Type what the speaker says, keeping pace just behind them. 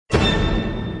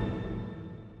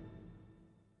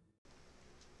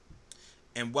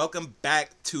and welcome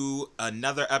back to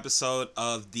another episode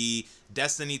of the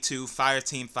Destiny 2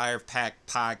 Fireteam Fire Pack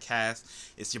podcast.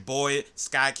 It's your boy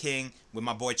Sky King with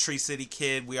my boy Tree City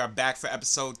Kid. We are back for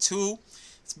episode 2.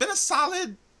 It's been a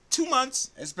solid 2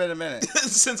 months It's been a minute.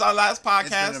 since our last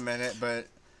podcast. It's been a minute, but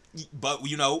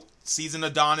Season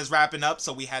of Dawn is wrapping up,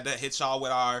 so we had to hit y'all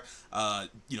with our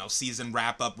season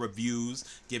wrap-up reviews,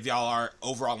 give y'all our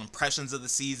overall impressions of the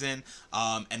season,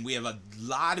 and we have a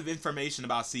lot of information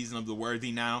about Season of the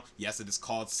Worthy now. Yes, it is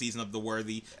called Season of the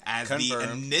Worthy. As Confirmed.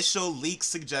 the initial leak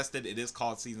suggested, it is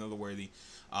called Season of the Worthy.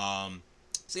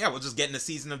 We'll just get into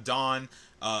Season of Dawn,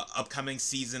 upcoming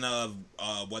season of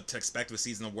what to expect with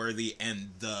Season of Worthy,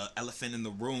 and the elephant in the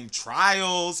room,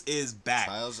 Trials is back.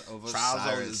 Trials of Trials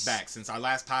Osiris is back. Since our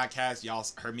last podcast, y'all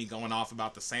heard me going off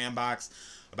about the sandbox,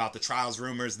 about the Trials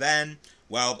rumors then.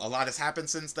 Well, a lot has happened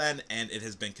since then, and it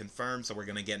has been confirmed, so we're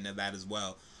going to get into that as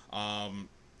well. A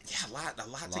lot.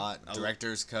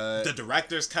 Director's cut. The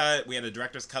director's cut. We had a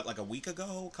director's cut like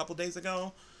a couple days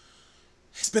ago.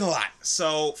 It's been a lot.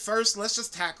 So first, let's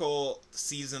just tackle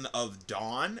Season of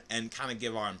Dawn and kind of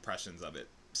give our impressions of it.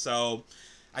 So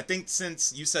I think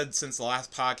since the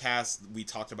last podcast, we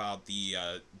talked about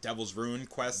the Devil's Ruin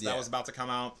quest that was about to come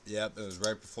out. Yep, it was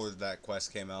right before that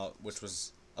quest came out, which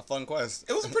was a fun quest.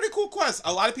 It was a pretty cool quest.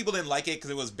 A lot of people didn't like it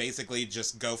because it was basically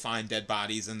just go find dead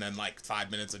bodies and then like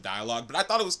 5 minutes of dialogue. But I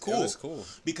thought it was cool. It was cool.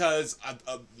 Because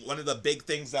one of the big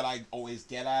things that I always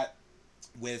get at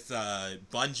with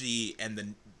Bungie and the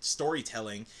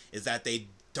storytelling is that they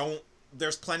don't.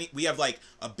 There's plenty. We have like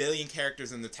a billion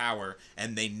characters in the tower,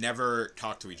 and they never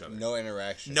talk to each other. No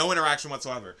interaction. No interaction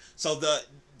whatsoever. So the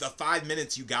 5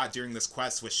 minutes you got during this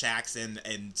quest with Shaxx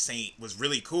and Saint was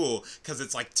really cool because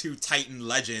it's like two Titan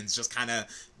legends just kind of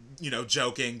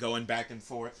joking, going back and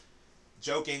forth,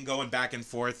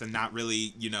 and not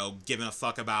really giving a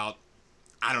fuck about.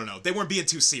 I don't know. They weren't being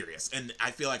too serious, and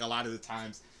I feel like a lot of the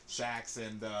times Shaxx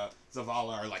and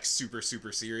Zavala are like super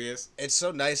super serious. It's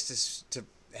so nice to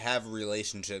have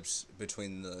relationships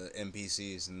between the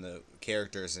NPCs and the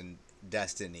characters in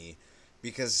Destiny,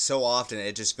 because so often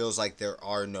it just feels like there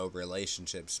are no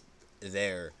relationships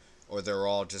there, or they're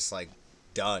all just like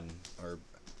done, or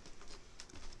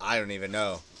I don't even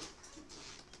know.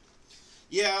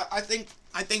 Yeah, I think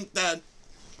that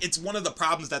it's one of the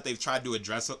problems that they've tried to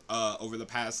address over the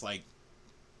past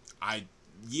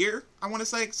year, I want to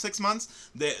say 6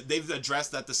 months. They've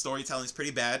addressed that the storytelling is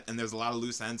pretty bad and there's a lot of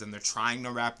loose ends and they're trying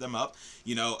to wrap them up.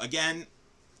 Again,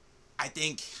 I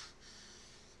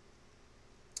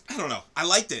don't know. I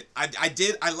liked it.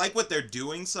 I like what they're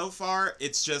doing so far.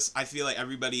 It's just, I feel like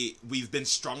we've been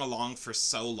strung along for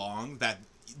so long that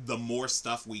the more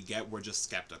stuff we get, we're just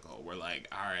skeptical. We're like,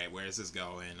 all right, where's this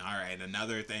going? All right,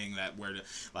 another thing that we're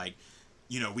like,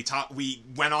 we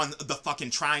went on the fucking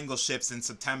triangle ships in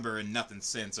September and nothing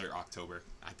since, or October,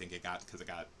 I think it got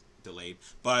delayed,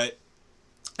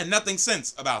 and nothing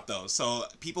since about those. So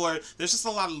there's just a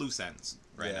lot of loose ends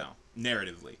right now,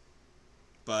 narratively.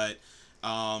 But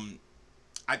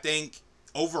I think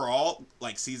overall,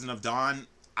 like Season of Dawn,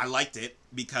 I liked it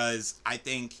because I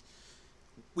think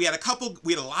we had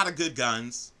a lot of good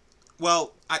guns.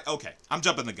 Well, I'm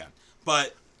jumping the gun,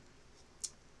 but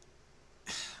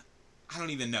I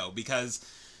don't even know, because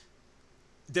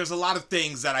there's a lot of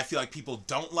things that I feel like people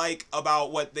don't like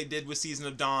about what they did with Season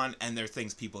of Dawn, and there are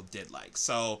things people did like.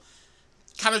 So,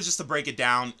 kind of just to break it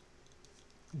down,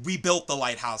 we built the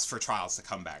lighthouse for Trials to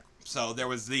come back. So there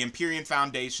was the Empyrean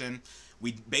Foundation.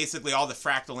 We basically, all the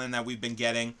Fractal that we've been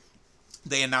getting.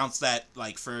 They announced that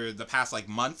for the past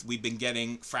month, we've been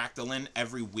getting Fractal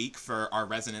every week for our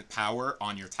Resonant Power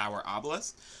on your Tower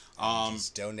Obelisk.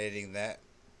 Just donating that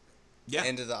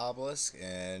into the obelisk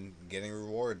and getting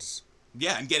rewards.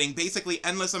 Yeah, and getting basically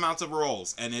endless amounts of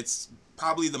rolls, and it's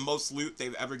probably the most loot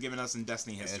they've ever given us in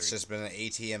Destiny history. And it's just been an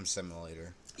ATM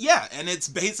simulator. Yeah, and it's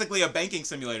basically a banking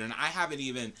simulator, and I haven't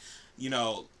even,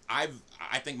 I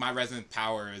think my Resonant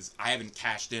Power I haven't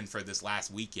cashed in for this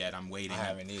last week yet. I'm waiting. I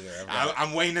haven't either.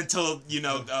 I'm waiting until,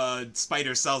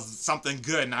 Spider sells something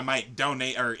good, and I might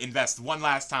donate or invest one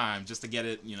last time just to get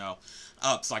it,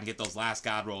 up so I can get those last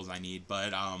God rolls I need.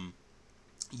 But,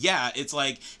 yeah,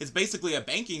 it's basically a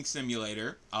banking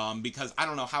simulator, because I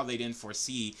don't know how they didn't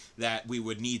foresee that we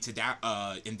would need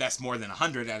to invest more than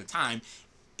 100 at a time.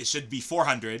 It should be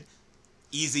 400,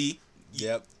 easy.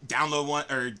 Yep. Download one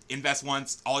or invest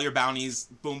once, all your bounties,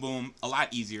 boom, boom, a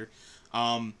lot easier.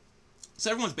 So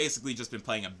everyone's basically just been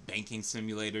playing a banking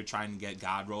simulator, trying to get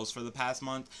God rolls for the past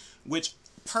month, which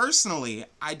personally,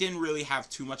 I didn't really have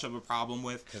too much of a problem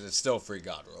with. Because it's still free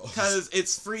God rolls. Because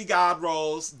it's free God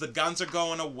rolls. The guns are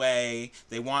going away.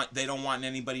 They don't want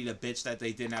anybody to bitch that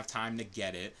they didn't have time to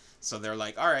get it. So they're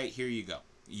like, all right, here you go.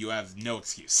 You have no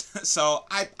excuse. So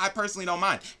I personally don't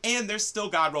mind. And there's still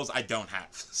God rolls I don't have.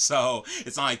 So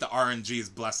it's not like the RNG is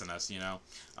blessing us, you know.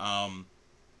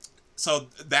 So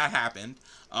that happened.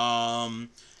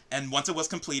 And once it was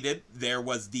completed, there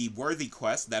was the Worthy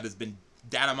quest that has been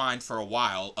data mined for a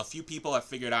while. A few people have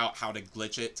figured out how to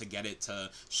glitch it to get it to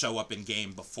show up in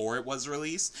game before it was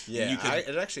released. Yeah,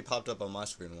 it actually popped up on my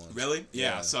screen once. Really?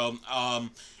 Yeah. So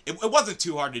it wasn't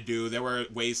too hard to do. There were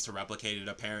ways to replicate it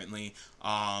apparently.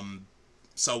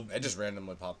 So it just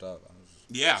randomly popped up. I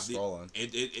was scrolling.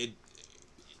 It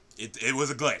was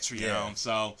a glitch, you know.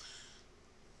 So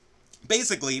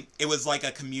basically, it was like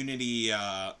a community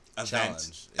event,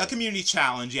 challenge, a community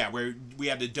challenge, where we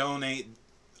had to donate.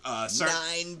 9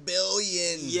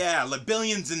 billion. Yeah, like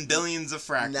billions and billions of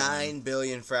fractally. 9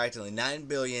 billion fractally.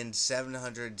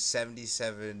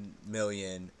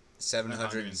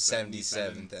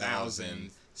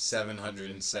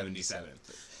 9,777,777,777.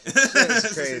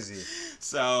 That's crazy.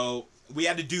 So we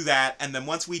had to do that, and then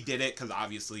once we did it, because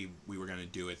obviously we were gonna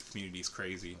do it, the community's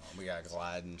crazy. We got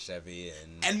Glad and Chevy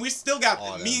and we still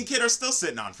got me and Kid are still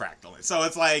sitting on fractaling, so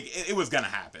it's like it was gonna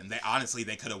happen. They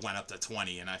could have went up to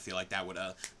 20, and I feel like that would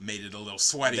have made it a little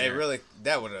sweatier.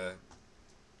 That would have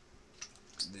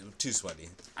too sweaty.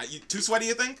 Too sweaty,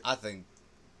 you think? I think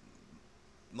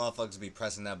motherfuckers be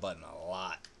pressing that button a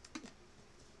lot.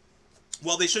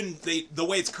 Well, they shouldn't. The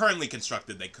way it's currently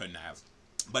constructed, they couldn't have.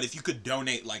 But if you could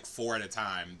donate like 4 at a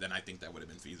time, then I think that would have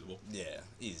been feasible. Yeah,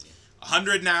 easy.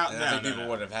 100 now. And I think people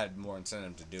would have had more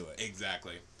incentive to do it.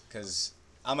 Exactly. Because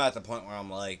I'm at the point where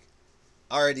I'm like,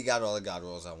 I already got all the God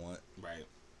rolls I want. Right.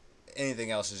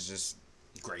 Anything else is just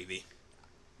gravy.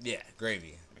 Yeah,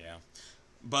 gravy. Yeah.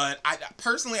 But I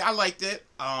personally liked it.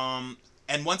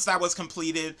 And once that was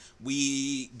completed,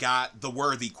 we got the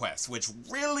Worthy quest, which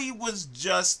really was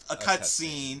just a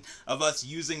cutscene of us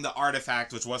using the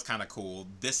artifact, which was kind of cool.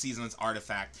 This season's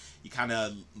artifact,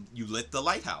 you lit the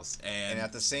lighthouse. And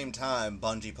at the same time,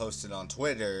 Bungie posted on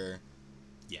Twitter,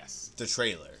 yes, the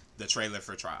trailer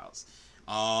for Trials.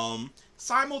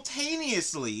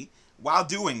 Simultaneously, while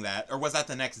doing that, or was that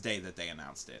the next day that they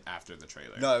announced it after the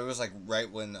trailer? No, it was like right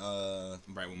when we got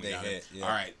hit. it. Yeah. All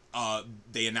right.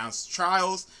 They announced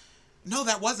Trials. No,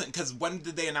 that wasn't, because when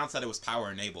did they announce that it was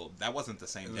power enabled? That wasn't the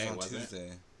same day, was Tuesday.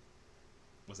 It?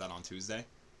 Was that on Tuesday?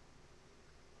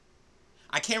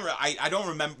 I can't. I don't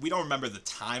remember. We don't remember the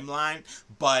timeline,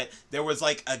 but there was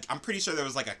like I'm pretty sure there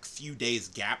was like a few days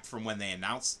gap from when they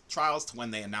announced Trials to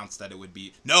when they announced that it would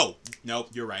be. No,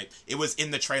 you're right. It was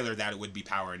in the trailer that it would be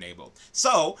power enabled.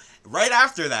 So right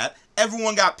after that,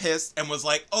 everyone got pissed and was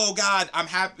like, "Oh God, I'm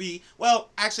happy." Well,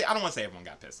 actually, I don't want to say everyone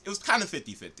got pissed. It was kind of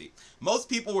 50-50. Most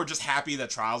people were just happy that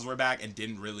Trials were back and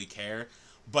didn't really care.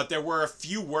 But there were a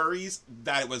few worries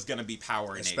that it was going to be power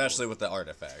enabled. Especially with the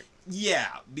artifact. Yeah,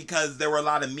 because there were a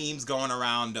lot of memes going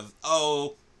around of,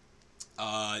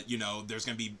 there's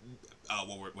going to be,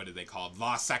 what are they called?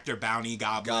 Lost Sector Bounty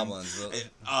Goblins.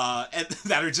 And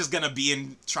that are just going to be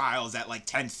in Trials at like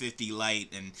 1050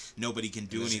 light and nobody can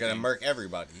do anything. It's going to murk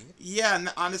everybody. Yeah,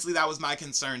 and honestly, that was my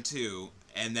concern too.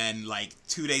 And then like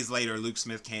 2 days later, Luke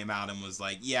Smith came out and was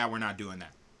like, yeah, we're not doing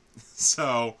that.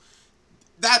 So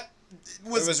that...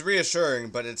 It was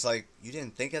reassuring, but it's like, you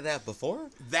didn't think of that before?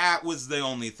 That was the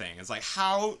only thing. It's like,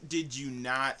 how did you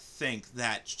not think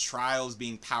that Trials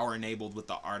being power-enabled with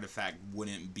the artifact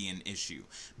wouldn't be an issue?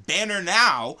 Banner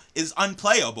now is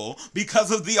unplayable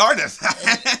because of the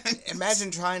artifact.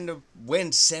 Imagine trying to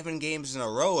win 7 games in a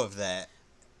row of that.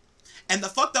 And the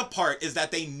fucked up part is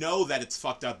that they know that it's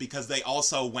fucked up because they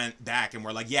also went back and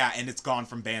were like, yeah, and it's gone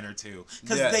from Banner too.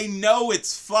 Because they know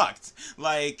it's fucked.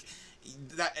 Like...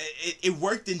 that it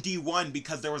worked in D1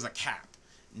 because there was a cap.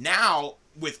 Now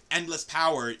with endless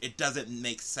power, it doesn't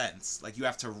make sense. Like you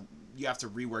have to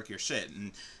rework your shit,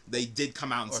 and they did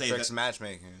come out and say fix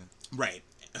matchmaking. Right.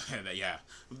 Yeah.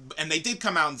 And they did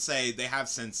come out and say they have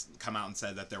since come out and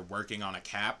said that they're working on a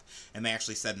cap, and they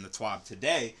actually said in the TWAB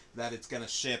today that it's gonna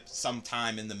ship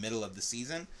sometime in the middle of the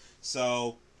season.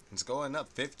 So it's going up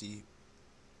 50.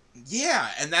 Yeah,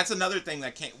 and that's another thing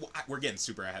that can't... We're getting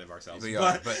super ahead of ourselves. We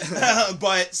are, but...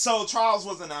 but, so, Trials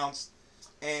was announced,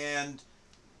 and,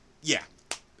 yeah,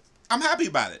 I'm happy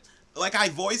about it. Like I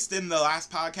voiced in the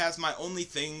last podcast, my only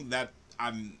thing that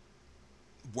I'm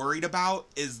worried about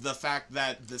is the fact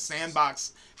that the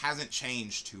sandbox hasn't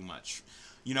changed too much.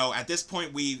 You know, at this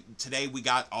point, today we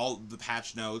got all the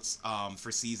patch notes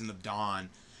for Season of Dawn,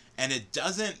 and it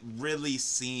doesn't really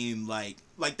seem like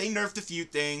they nerfed a few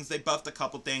things, they buffed a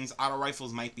couple things. Auto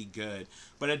rifles might be good,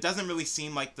 but it doesn't really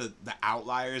seem like the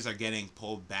outliers are getting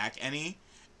pulled back any,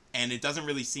 and it doesn't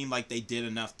really seem like they did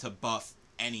enough to buff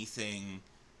anything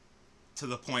to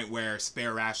the point where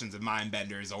spare rations and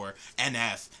mindbenders or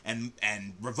NF and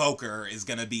Revoker is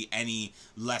going to be any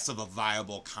less of a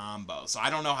viable combo. So I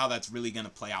don't know how that's really going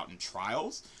to play out in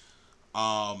trials.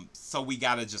 So we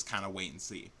got to just kind of wait and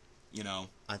see, you know.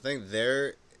 I think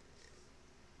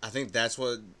that's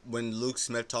what, when Luke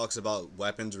Smith talks about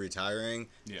weapons retiring,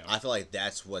 Yeah. I feel like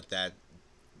that's what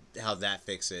how that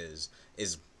fix is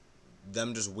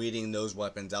them just weeding those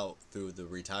weapons out through the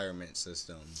retirement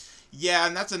system. Yeah,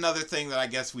 and that's another thing that I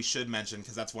guess we should mention,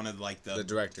 because that's one of like the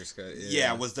director's cut.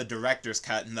 Yeah, was the director's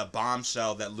cut and the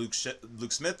bombshell that Luke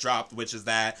Smith dropped, which is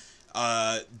that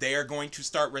they are going to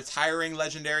start retiring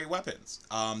legendary weapons.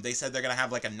 They said they're going to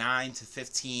have like a 9 to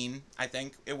 15, I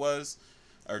think it was,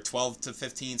 or 12 to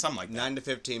 15, something like that. 9 to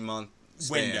 15 month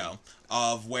window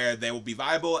of where they will be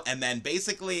viable, and then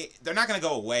basically they're not going to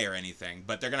go away or anything,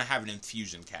 but they're going to have an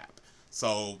infusion cap.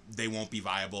 So they won't be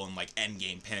viable in like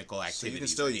endgame pinnacle activities. So you can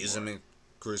still use them in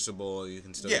Crucible. You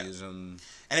can still use them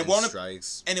in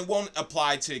Strikes. And it won't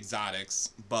apply to exotics.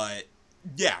 But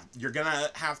yeah, you're gonna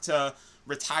have to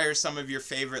retire some of your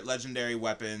favorite legendary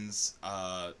weapons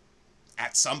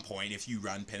at some point if you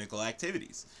run pinnacle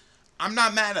activities. I'm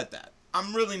not mad at that.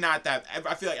 I'm really not that.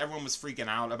 I feel like everyone was freaking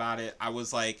out about it. I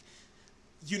was like,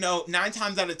 9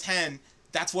 times out of 10.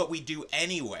 That's what we do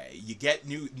anyway. You get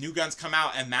new guns come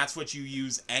out, and that's what you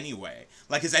use anyway.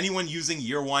 Like, is anyone using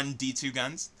year 1 D2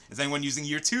 guns? Is anyone using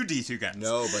year 2 D2 guns?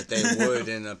 No, but they would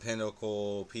in a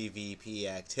pinnacle PvP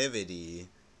activity.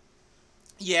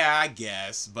 Yeah, I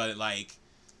guess, but like,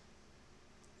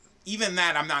 even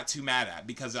that I'm not too mad at,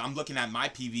 because I'm looking at my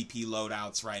PvP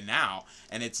loadouts right now,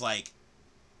 and it's like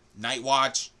Night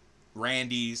Watch,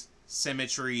 Randy's,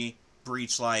 Symmetry,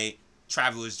 Breachlight,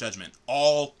 Traveler's Judgment,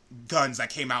 all guns that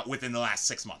came out within the last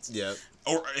 6 months. Yep.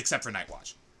 Or except for Night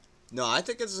Watch. No, I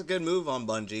think it's a good move on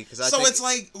Bungie, because it's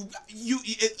like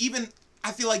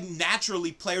I feel like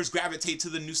naturally players gravitate to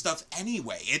the new stuff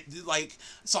anyway.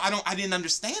 I didn't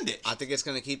understand it. I think it's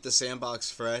going to keep the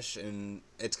sandbox fresh, and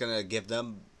it's going to give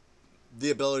them the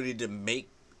ability to make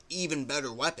even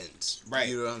better weapons. Right.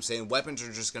 You know what I'm saying? Weapons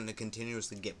are just going to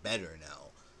continuously get better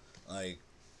now.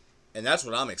 And that's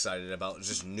what I'm excited about, is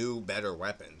just new, better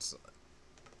weapons.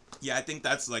 Yeah, I think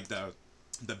that's like the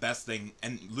best thing,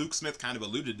 and Luke Smith kind of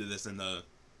alluded to this in the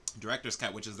director's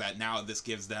cut, which is that now this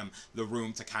gives them the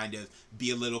room to kind of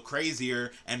be a little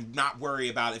crazier and not worry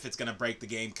about if it's going to break the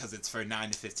game, because it's for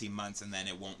 9 to 15 months, and then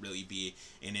it won't really be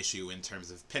an issue in terms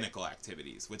of pinnacle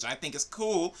activities, which I think is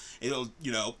cool. It'll,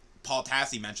 Paul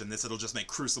Tassi mentioned this, it'll just make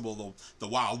Crucible the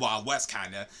wild, wild west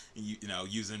kind of,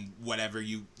 using whatever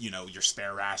your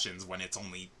spare rations when it's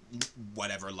only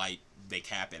whatever light they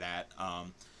cap it at.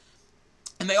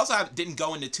 And they also didn't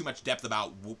go into too much depth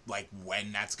about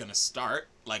when that's going to start.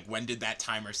 Like, when did that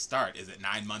timer start? Is it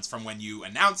 9 months from when you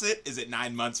announce it? Is it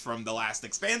 9 months from the last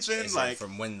expansion? Is it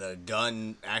from when the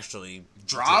gun actually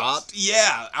dropped?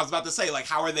 Yeah, I was about to say,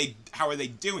 how are they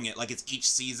doing it? Like, is each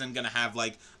season going to have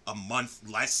a month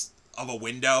less of a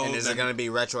window? And is it going to be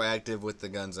retroactive with the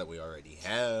guns that we already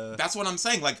have? That's what I'm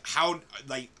saying.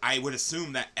 I would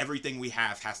assume that everything we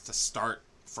have has to start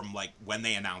from when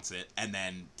they announce it, and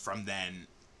then from then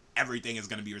everything is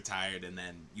going to be retired, and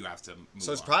then you have to move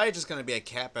So it's on. probably just going to be a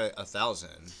cap at 1,000.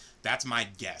 That's my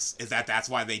guess. Is that's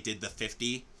why they did the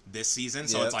 50 this season.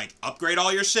 So Yep. it's upgrade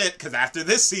all your shit, because after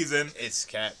this season It's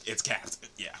capped. it's capped.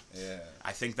 Yeah. Yeah.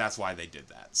 I think that's why they did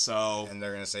that. So And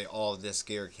they're going to say all this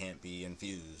gear can't be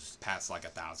infused. past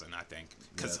 1,000, I think,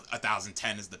 because Yep.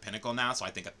 1,010 is the pinnacle now. So I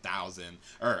think 1,000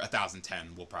 or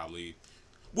 1,010 will probably.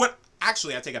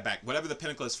 Actually, I take it back. Whatever the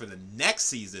pinnacle is for the next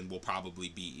season will probably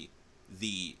be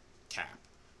the cap.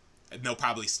 And they'll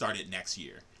probably start it next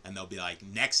year, and they'll be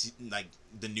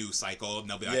the new cycle, and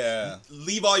they'll be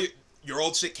leave all your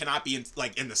old shit cannot be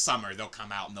in the summer. They'll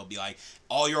come out and they'll be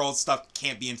all your old stuff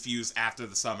can't be infused after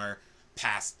the summer,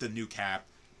 past the new cap.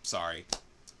 Sorry,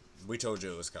 We told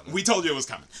you it was coming. we told you it was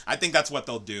coming. I think that's what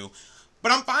they'll do,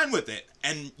 but I'm fine with it.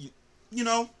 And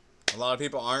A lot of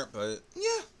people aren't, but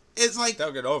yeah, it's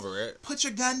they'll get over it. put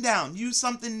your gun down, use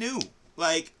something new.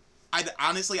 I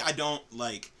don't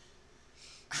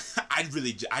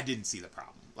I didn't see the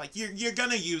problem. You're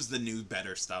gonna use the new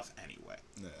better stuff anyway.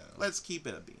 Yeah. Let's keep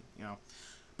it a beat,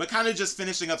 But kind of just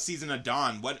finishing up Season of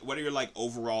Dawn, what are your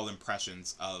overall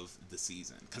impressions of the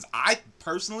season? Because I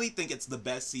personally think it's the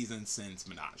best season since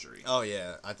Menagerie. Oh,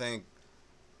 yeah. I think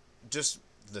just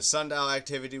the sundial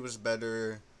activity was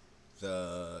better.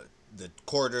 The the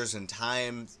quarters and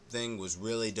time thing was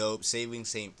really dope. Saving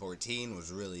Saint 14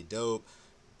 was really dope.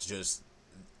 Just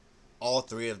all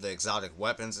three of the exotic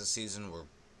weapons this season were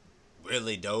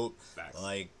really dope. Facts.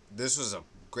 Like, this was a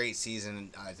great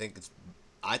season. I think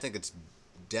it's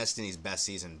Destiny's best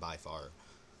season by far.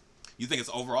 You think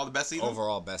it's overall the best season?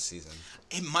 Overall best season.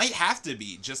 It might have to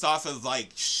be, just off of like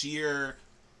sheer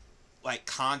like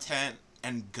content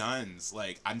and guns.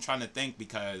 Like, I'm trying to think,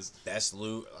 because Best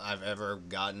loot I've ever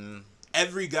gotten.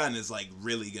 every gun is like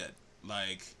really good.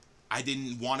 Like, I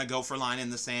didn't want to go for Line in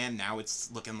the Sand. Now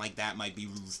it's looking like that might be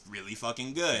really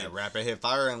fucking good. Yeah, rapid hip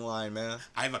firing line, man.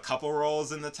 I have a couple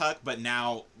rolls in the tuck, but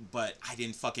I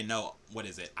didn't fucking know, what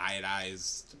is it,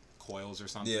 iodized coils or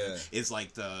something. Yeah. It's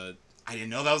like I didn't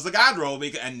know that was the God roll,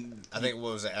 and I think,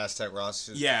 what was it, Aztec Ross?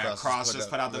 Cross just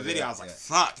put out the video. I was like,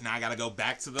 fuck, now I gotta go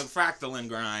back to the fractal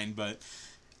grind, but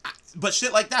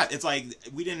shit like that. It's like,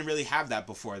 we didn't really have that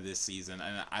before this season,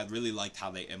 and I really liked how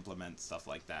they implement stuff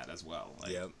like that as well.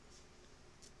 Like, Yep.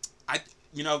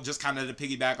 just kind of to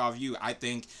piggyback off you, I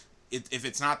think if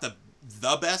it's not the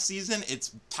best season,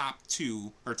 it's top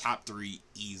 2 or top 3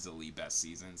 easily best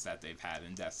seasons that they've had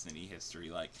in Destiny history.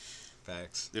 Like,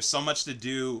 Facts. there's so much to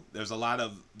do. There's a lot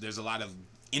of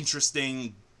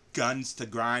interesting guns to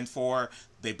grind for.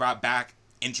 They brought back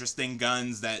interesting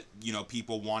guns that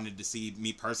people wanted to see.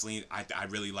 Me personally, I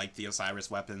really like the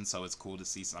Osiris weapons, so it's cool to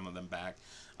see some of them back.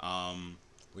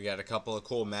 We got a couple of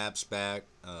cool maps back.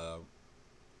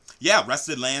 Yeah,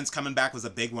 Rested Lands coming back was a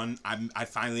big one. I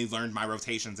finally learned my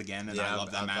rotations again, and I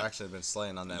love that map. I've actually been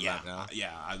slaying on that map now.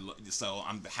 Yeah, so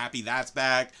I'm happy that's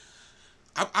back.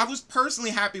 I was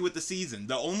personally happy with the season.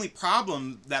 The only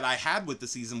problem that I had with the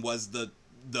season was the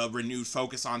renewed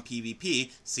focus on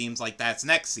PvP. Seems like that's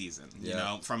next season,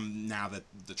 from now that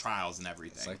the trials and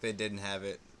everything. It's like they didn't have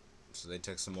it, so they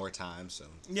took some more time, so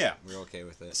yeah, we're okay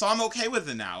with it. So I'm okay with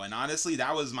it now, and honestly,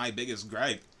 that was my biggest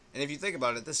gripe. And if you think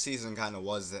about it, this season kind of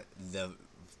was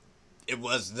it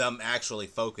was them actually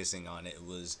focusing on it. It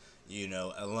was,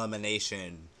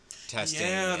 elimination testing.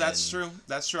 Yeah, that's true.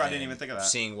 That's true. I didn't even think of that.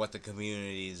 Seeing what the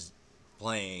community's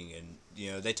playing,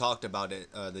 and they talked about it.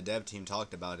 The dev team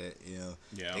talked about it.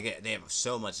 Yeah. They have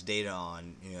so much data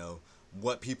on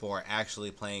what people are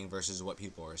actually playing versus what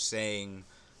people are saying,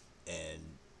 and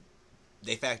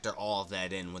they factor all of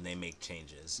that in when they make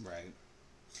changes. Right.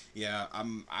 Yeah,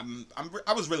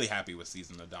 I was really happy with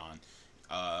Season of Dawn.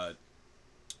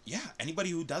 Yeah, anybody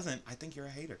who doesn't, I think you're a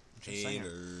hater. Just saying.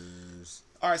 Haters.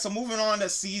 All right, so moving on to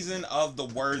Season of the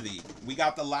Worthy. We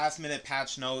got the last minute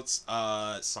patch notes.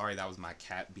 Sorry, that was my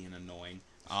cat being annoying.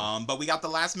 But we got the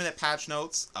last minute patch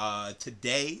notes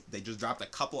today. They just dropped a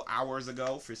couple hours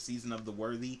ago for Season of the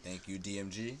Worthy. Thank you,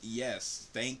 DMG. Yes,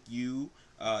 thank you.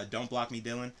 Don't block me,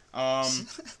 Dylan.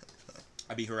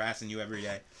 I be harassing you every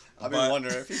day. I've been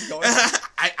wondering if he's going.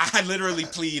 I literally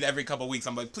plead every couple weeks.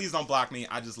 I'm like, please don't block me.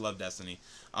 I just love Destiny.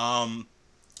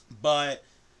 But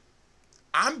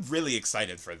I'm really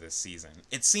excited for this season.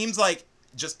 It seems like,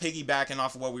 just piggybacking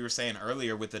off of what we were saying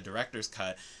earlier with the director's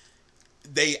cut,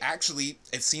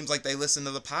 it seems like they listened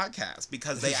to the podcast,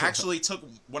 because they actually took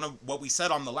one of what we said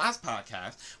on the last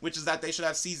podcast, which is that they should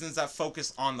have seasons that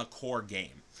focus on the core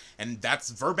game. And that's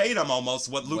verbatim almost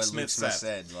what Luke Smith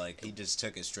said. Like, he just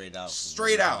took it straight out.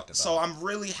 Straight out. So I'm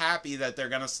really happy that they're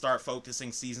going to start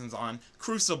focusing seasons on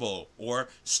Crucible or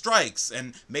Strikes.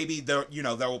 And maybe there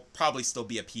will probably still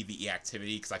be a PvE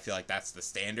activity, because I feel like that's the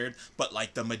standard. But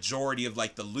like the majority of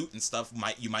like the loot and stuff,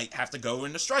 you might have to go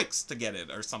into Strikes to get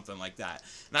it or something like that.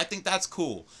 And I think that's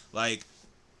cool. Like,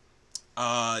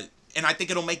 and I think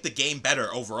it'll make the game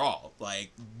better overall.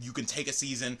 Like, you can take a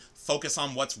season, focus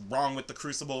on what's wrong with the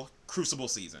Crucible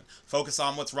season. Focus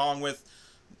on what's wrong with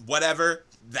whatever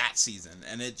that season.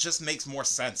 And it just makes more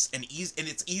sense. And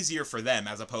it's easier for them,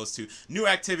 as opposed to new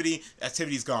activity,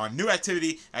 activity's gone. New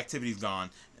activity, activity's gone.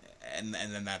 And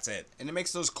then that's it. And it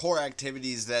makes those core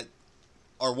activities that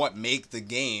are what make the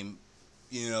game,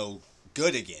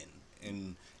 good again.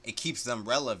 And it keeps them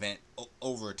relevant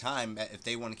over time. If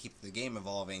they want to keep the game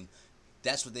evolving,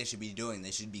 that's what they should be doing.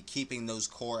 They should be keeping those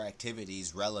core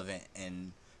activities relevant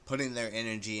and putting their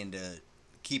energy into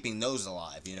keeping those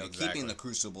alive. Exactly. Keeping the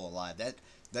Crucible alive.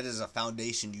 That is a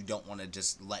foundation you don't want to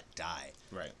just let die.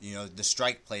 Right. The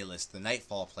Strike playlist, the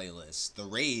Nightfall playlist, the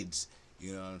raids.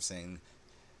 You know what I'm saying?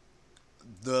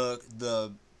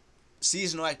 The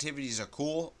seasonal activities are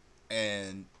cool,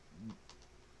 and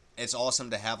it's awesome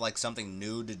to have like something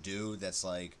new to do that's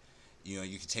like, you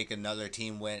can take another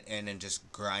team win in and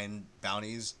just grind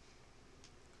bounties.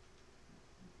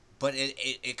 But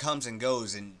it comes and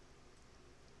goes, and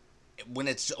when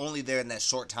it's only there in that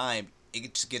short time,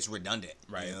 it just gets redundant.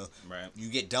 Right. You know? Right. You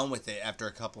get done with it after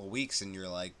a couple of weeks, and you're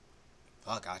like,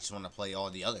 fuck, I just want to play all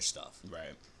the other stuff.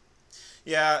 Right.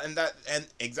 Yeah, and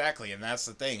exactly, and that's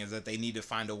the thing, is that they need to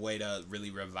find a way to really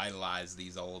revitalize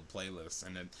these old playlists.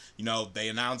 And they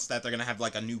announced that they're gonna have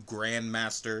like a new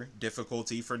Grandmaster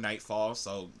difficulty for Nightfall,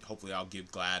 so hopefully I'll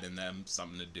give Glad and them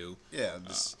something to do. Yeah,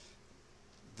 just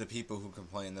the people who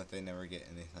complain that they never get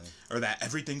anything, or that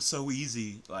everything's so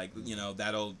easy, like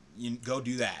that'll go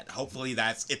do that. Hopefully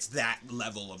it's that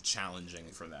level of challenging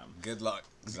for them. Good luck,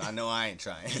 'cause I know I ain't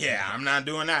trying. Yeah, I'm not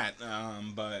doing that.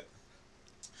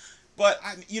 But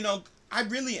I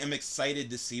really am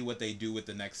excited to see what they do with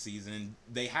the next season.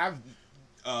 They have.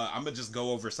 I'm gonna just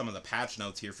go over some of the patch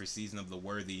notes here for Season of the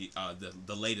Worthy,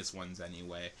 the latest ones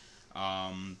anyway.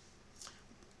 I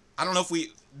don't know if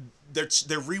they're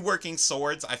reworking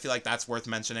swords. I feel like that's worth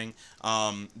mentioning.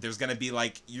 There's gonna be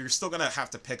you're still gonna have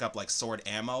to pick up sword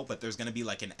ammo, but there's gonna be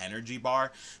an energy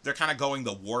bar. They're kind of going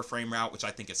the Warframe route, which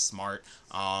I think is smart.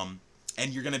 And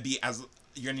you're gonna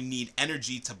need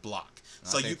energy to block.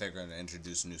 So I think they're going to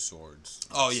introduce new swords.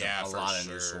 Oh yeah,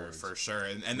 for sure.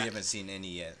 And we haven't seen any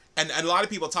yet. And a lot of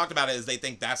people talked about it as they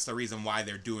think that's the reason why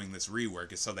they're doing this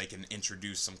rework, is so they can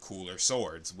introduce some cooler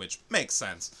swords, which makes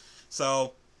sense.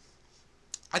 So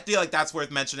I feel like that's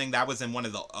worth mentioning. That was in one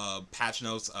of the patch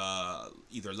notes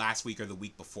either last week or the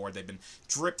week before. They've been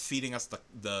drip feeding us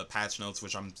the patch notes,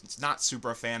 which I'm not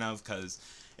super a fan of, because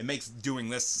it makes doing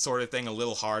this sort of thing a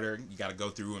little harder. You got to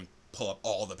go through and pull up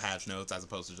all the patch notes as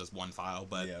opposed to just one file,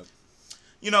 but yep.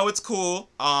 It's cool.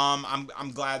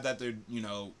 I'm glad that they're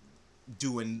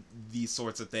doing these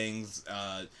sorts of things.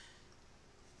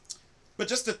 But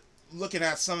just looking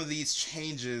at some of these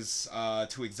changes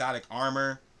to exotic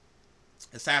armor,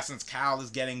 Assassin's Cowl is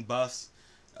getting buffs.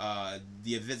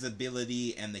 The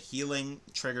invisibility and the healing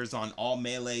triggers on all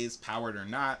melees, powered or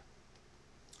not,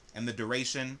 and the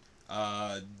duration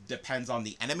depends on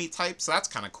the enemy type, so that's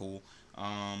kind of cool.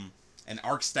 And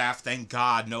Arc Staff, thank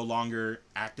God, no longer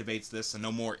activates this, so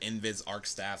no more Invis Arc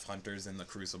Staff hunters in the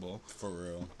Crucible. For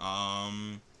real.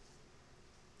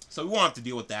 So we won't have to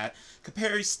deal with that.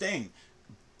 Caperi Sting.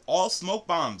 All smoke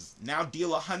bombs now deal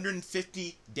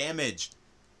 150 damage.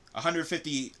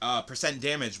 150%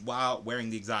 damage while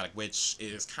wearing the exotic, which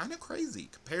is kind of crazy.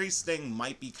 Caperi Sting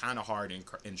might be kind of hard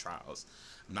in Trials.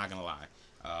 I'm not going to lie.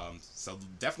 So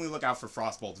definitely look out for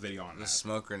Frostbolt's video on that. The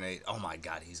smoke grenade. Oh my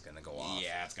god, he's gonna go off.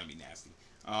 Yeah, it's gonna be nasty.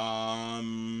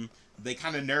 They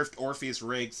kind of nerfed Orpheus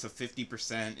Rig, so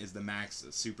 50% is the max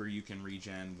super you can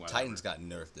regen. Whatever. Titans got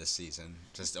nerfed this season,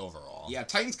 just overall. Yeah,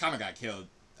 Titans kind of got killed.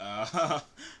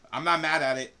 I'm not mad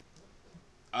at it.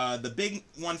 The big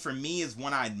one for me is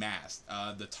One-Eyed Mask.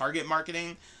 The target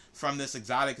marketing from this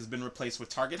exotic has been replaced with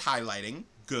target highlighting.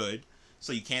 Good.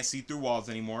 So you can't see through walls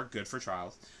anymore. Good for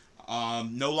Trials.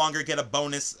 No longer get a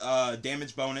bonus,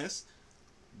 damage bonus.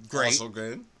 Great. Also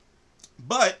good.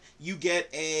 But you get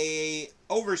a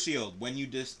overshield when you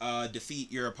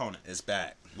defeat your opponent. It's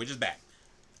back. Which is back.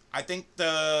 I think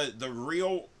the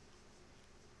real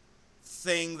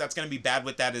thing that's going to be bad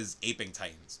with that is Aping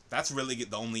Titans. That's really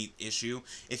the only issue.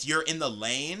 If you're in the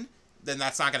lane, then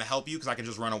that's not going to help you, because I can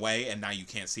just run away and now you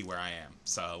can't see where I am.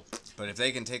 So, but if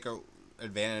they can take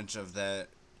advantage of that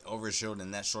overshield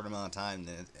in that short amount of time,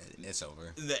 then it's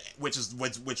over. Which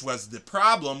was the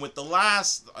problem with the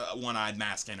last One-Eyed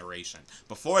Mask iteration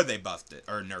before they buffed it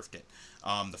or nerfed it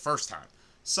the first time.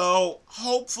 So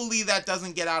hopefully that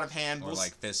doesn't get out of hand. Or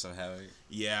like Fists of Havoc.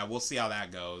 Yeah, we'll see how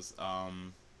that goes.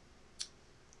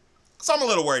 So I'm a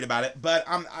little worried about it, but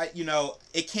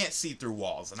it can't see through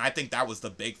walls, and I think that was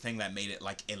the big thing that made it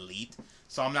elite.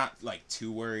 So I'm not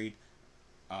too worried.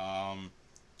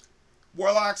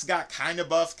 Warlocks got kind of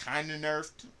buffed, kind of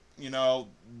nerfed.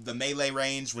 The melee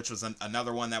range, which was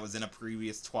another one that was in a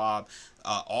previous TWAB.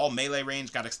 All melee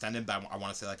range got extended by, I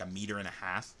want to say, 1.5 meters.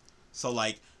 So,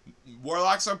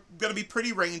 Warlocks are going to be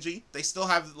pretty rangy. They still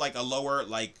have, a lower,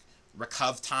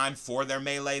 recuv time for their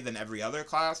melee than every other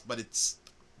class, but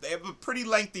they have a pretty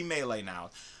lengthy melee now.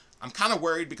 I'm kind of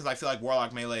worried because I feel like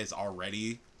Warlock melee is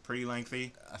already pretty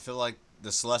lengthy. I feel like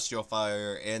the Celestial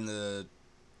Fire and the...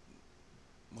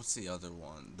 What's the other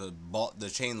one? The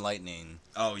Chain Lightning.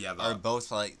 Oh, yeah. Are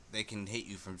both, they can hit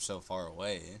you from so far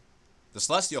away. The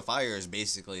Celestial Fire is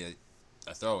basically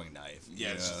a throwing knife.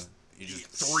 Yeah, you just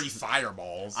 3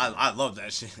 fireballs. I love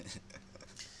that shit.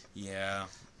 Yeah.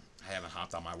 I haven't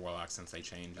hopped on my Warlock since they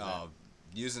changed it.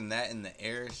 Using that in the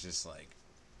air is just,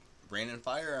 raining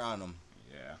fire on them.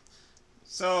 Yeah.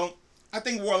 So, I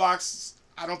think Warlocks,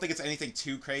 I don't think it's anything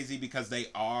too crazy because they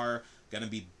are gonna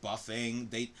be buffing.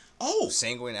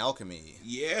 Sanguine Alchemy.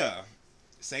 Yeah.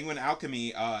 Sanguine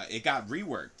Alchemy, it got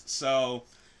reworked. So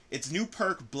Its new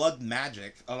perk, Blood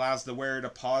Magic, allows the wearer to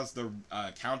pause the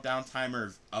countdown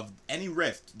timer of any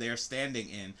rift they are standing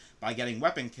in by getting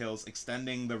weapon kills,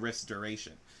 extending the rift's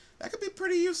duration. That could be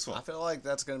pretty useful. I feel like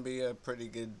that's going to be a pretty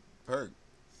good perk.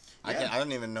 Yeah. I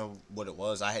don't even know what it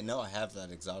was. I know I have that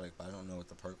exotic, but I don't know what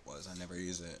the perk was. I never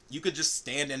use it. You could just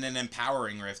stand in an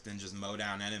empowering rift and just mow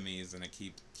down enemies and it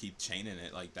keep chaining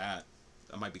it like that.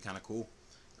 That might be kind of cool.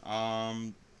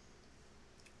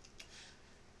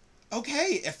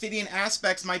 Okay, Ophidian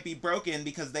Aspects might be broken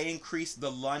because they increase the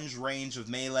lunge range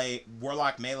of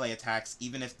Warlock melee attacks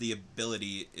even if the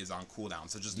ability is on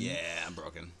cooldown. So just I'm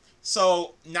broken.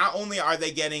 So not only are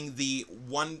they getting the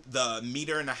 1.5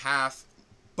 meter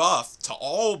buff to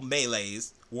all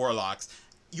melees Warlocks,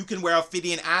 you can wear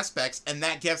Ophidian Aspects and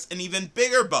that gets an even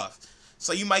bigger buff.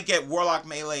 So you might get Warlock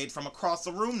meleeed from across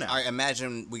the room now. I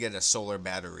imagine we get a solar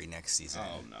battery next season.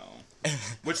 Oh no.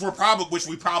 which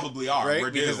we probably are. Right?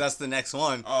 We're because due. that's the next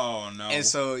one. Oh no. And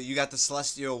so you got the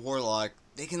Celestial Warlock.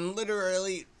 They can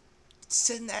literally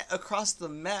send that across the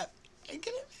map and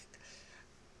get it.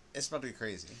 It's about to be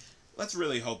crazy. Let's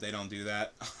really hope they don't do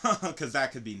that, because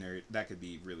that could be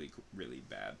really really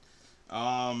bad.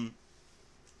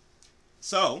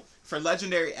 So for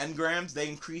legendary engrams, they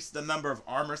increased the number of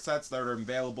armor sets that are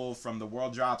available from the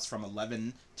world drops from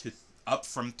 11 to up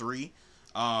from 3.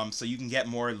 So you can get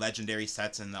more legendary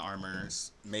sets in the armor.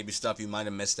 Maybe stuff you might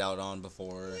have missed out on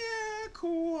before. Yeah,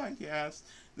 cool, I guess.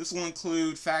 This will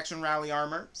include faction rally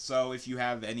armor. So if you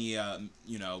have any,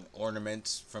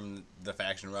 ornaments from the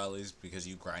faction rallies because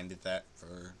you grinded that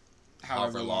for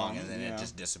however long, and then it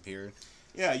just disappeared.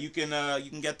 Yeah, you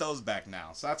can get those back now.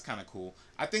 So that's kind of cool.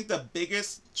 I think the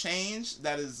biggest change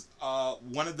that is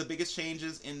one of the biggest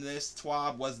changes in this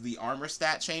TWAB was the armor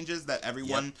stat changes that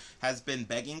everyone has been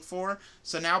begging for.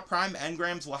 So now Prime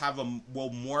Engrams will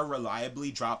more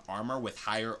reliably drop armor with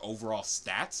higher overall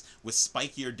stats with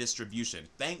spikier distribution.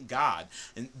 Thank God.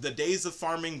 And the days of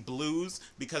farming blues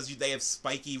because they have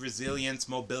spiky resilience,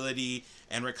 mobility,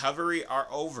 and recovery are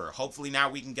over. Hopefully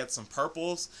now we can get some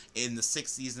purples in the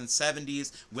 60s and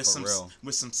 70s with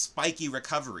some spiky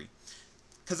recovery.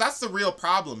 Because that's the real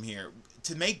problem here.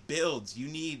 To make builds, you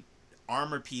need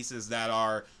armor pieces that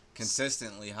are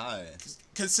consistently high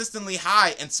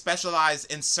and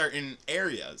specialized in certain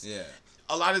areas. Yeah.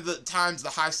 A lot of the times,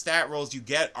 the high stat rolls you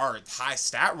get are high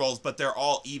stat rolls, but they're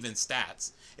all even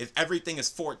stats. If everything is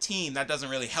 14, that doesn't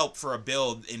really help for a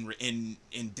build in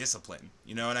discipline.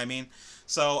 You know what I mean?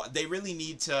 So they really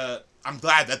need to. I'm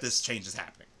glad that this change is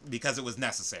happening because it was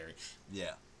necessary.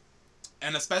 Yeah.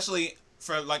 And especially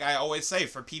for, like I always say,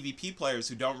 for PvP players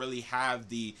who don't really have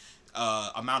the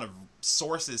amount of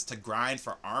sources to grind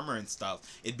for armor and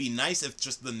stuff, it'd be nice if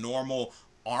just the normal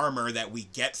armor that we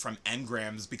get from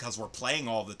engrams because we're playing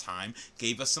all the time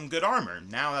gave us some good armor.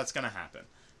 Now that's going to happen.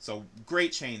 So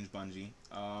great change, Bungie.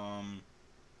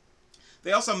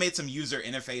 They also made some user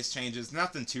interface changes.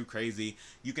 Nothing too crazy.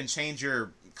 You can change the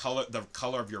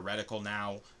color of your reticle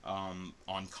now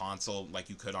on console like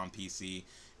you could on PC.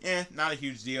 Not a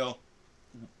huge deal.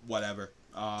 Whatever.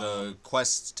 The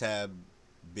quests tab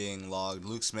being logged.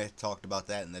 Luke Smith talked about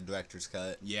that in the director's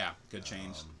cut. Yeah, good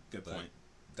change. Good point.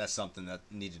 That's something that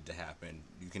needed to happen.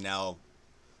 You can now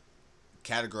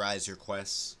categorize your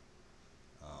quests,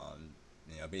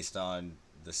 based on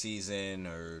the season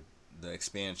or the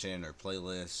expansion or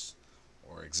playlists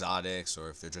or exotics or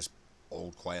if they're just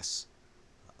old quests.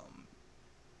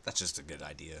 That's just a good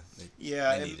idea.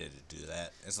 They needed to do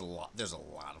that. There's a lot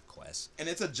of quests, and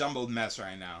it's a jumbled mess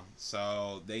right now.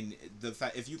 So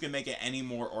if you can make it any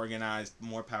more organized,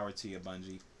 more power to you,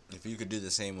 Bungie. If you could do the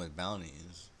same with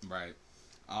bounties, right?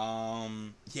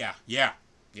 Yeah.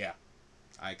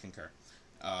 I concur.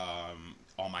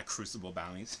 All my Crucible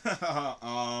bounties.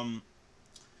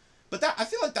 But I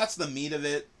feel like that's the meat of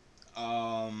it.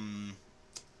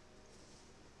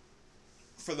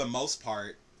 For the most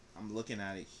part. I'm looking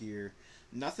at it here.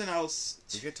 Nothing else.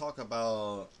 We could talk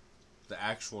about the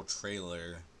actual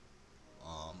trailer,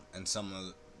 and some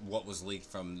of what was leaked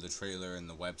from the trailer and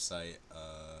the website.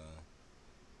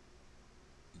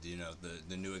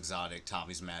 The new exotic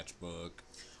Tommy's Matchbook.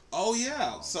 Oh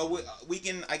yeah. So we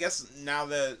can. I guess now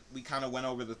that we kind of went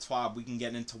over the TWAB, we can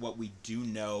get into what we do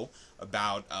know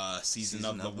about Season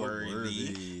of the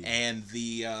Worthy and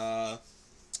the.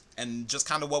 And just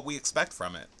kind of what we expect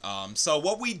from it. So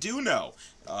what we do know,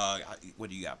 what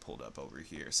do you got pulled up over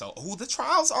here? So, the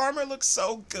Trials armor looks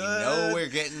so good. We know we're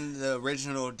getting the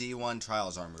original D1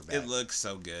 Trials armor back. It looks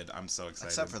so good. I'm so excited.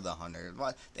 Except for the Hunter.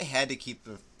 They had to keep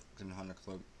the Hunter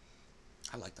cloak.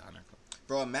 I like the Hunter cloak.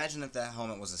 Bro, imagine if that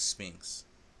helmet was a Sphinx.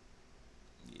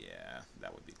 Yeah,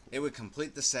 that would be cool. It would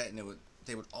complete the set, and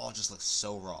they would all just look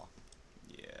so raw.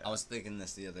 Yeah. I was thinking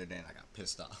this the other day and I got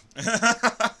pissed off.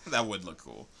 That would look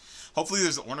cool. Hopefully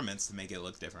there's ornaments to make it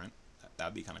look different. That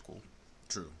would be kind of cool.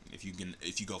 True. If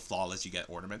you go flawless, you get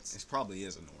ornaments. This probably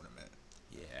is an ornament.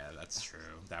 Yeah, that's true.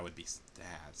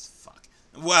 That's fuck.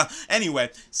 Well, anyway,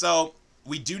 so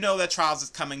we do know that Trials is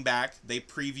coming back. They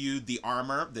previewed the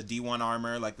armor, the D1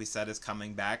 armor, like we said, is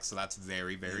coming back. So that's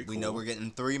very, very cool. We know we're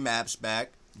getting 3 maps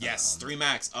back. Yes, 3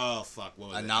 maps. Oh, fuck.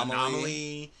 What was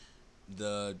Anomaly. it?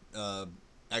 The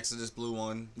Exodus Blue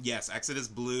one. Yes, Exodus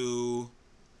Blue.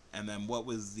 And then what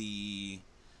was the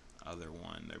other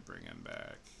one they're bringing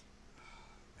back?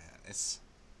 Man, it's...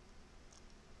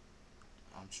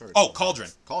 I'm sure. Cauldron.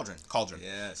 Cauldron.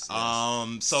 Yes.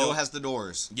 So still has the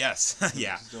doors. Yes.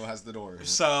 Yeah. Still has the doors.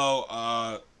 So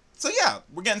yeah,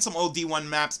 we're getting some old D1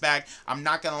 maps back. I'm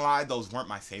not gonna lie, those weren't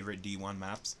my favorite D1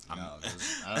 maps.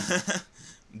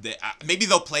 Maybe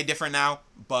they'll play different now,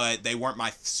 but they weren't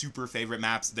my super favorite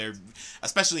maps. They're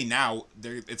especially now.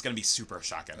 It's gonna be super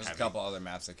shotgun There's heavy. a couple other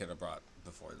maps I could have brought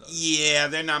before those. Yeah,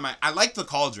 they're not my. I like the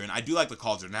Cauldron. I do like the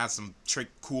Cauldron. It has some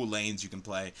cool lanes you can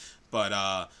play. But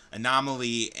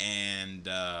Anomaly and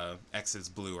Exodus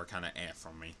Blue are kind of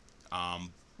for me.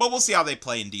 But we'll see how they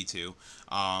play in D2.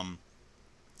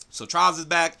 So Trials is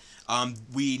back.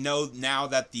 We know now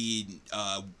that the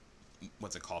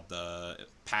what's it called? The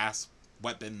pass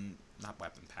weapon, not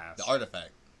weapon pass. The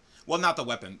artifact. Well, not the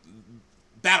weapon.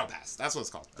 Battle Pass. That's what it's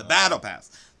called. The Battle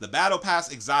Pass. The Battle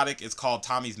Pass exotic is called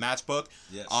Tommy's Matchbook.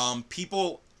 Yes.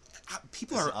 People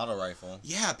It's are an auto rifle.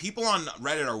 Yeah, people on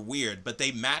Reddit are weird, but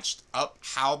they matched up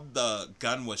how the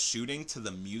gun was shooting to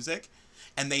the music,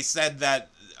 and they said that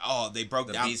they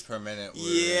broke down the beats per minute.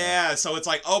 Yeah, so it's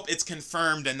like it's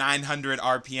confirmed a 900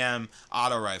 RPM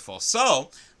auto rifle. So,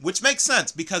 which makes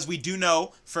sense because we do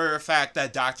know for a fact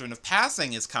that Doctrine of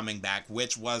Passing is coming back,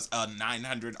 which was a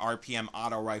 900 RPM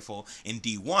auto rifle in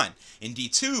D1. In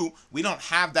D2, we don't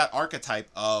have that archetype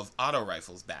of auto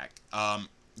rifles back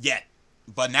yet.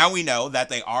 But now we know that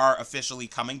they are officially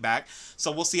coming back,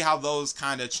 so we'll see how those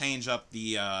kind of change up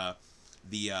the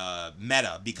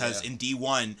meta. Because in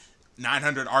D1,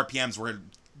 900 RPMs were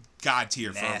god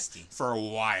tier for a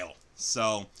while.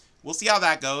 So we'll see how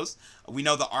that goes. We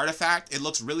know the artifact; it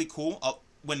looks really cool.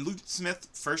 When Luke Smith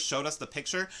first showed us the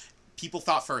picture, people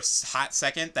thought for a hot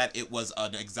second that it was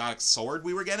an exotic sword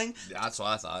we were getting. That's what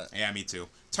I thought. Yeah, me too.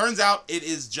 Turns out it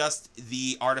is just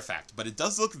the artifact, but it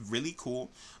does look really cool.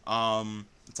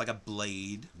 It's like a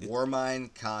blade.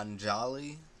 Warmind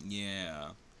Kanjali. Yeah.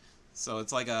 So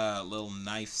it's like a little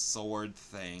knife sword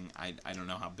thing. I don't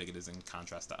know how big it is in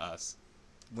contrast to us.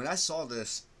 When I saw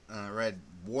this, I read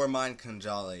Warmind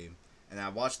Kanjali, and I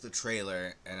watched the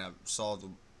trailer, and I saw the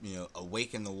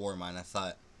Awaken the Warmind. I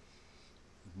thought,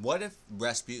 what if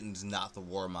Rasputin's not the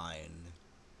Warmind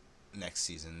next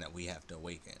season that we have to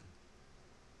awaken?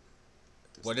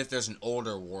 What if there's an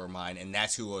older Warmind, and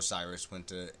that's who Osiris went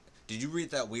to? Did you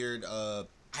read that weird?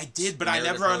 I did, but I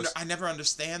never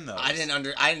understand those. I didn't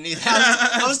either.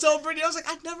 I was so pretty. I was like,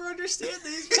 I never understand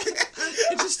these.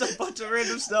 It's just a bunch of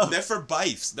random stuff. They're for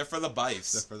Bifes. They're for the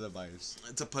Bifes. They're for the Bifes.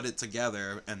 To put it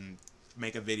together and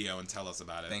make a video and tell us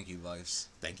about it. Thank you, Bifes.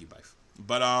 Thank you, Bife.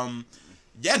 But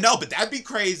yeah, no, but that'd be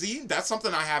crazy. That's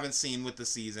something I haven't seen with the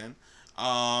season.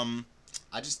 I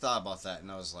just thought about that,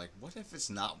 and I was like, what if it's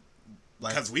not?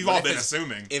 Because we've all been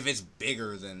assuming. If it's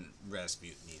bigger than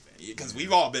Rasputin, even. Because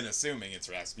we've all been assuming it's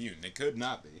Rasputin. It could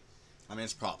not be. I mean,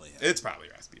 it's probably him. It's probably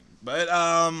Rasputin. But,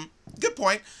 good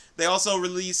point. They also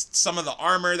released some of the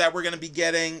armor that we're going to be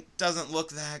getting. Doesn't look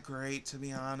that great, to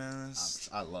be honest.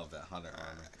 I love that Hunter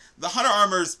armor. The Hunter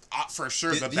armor's for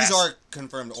sure the best. These are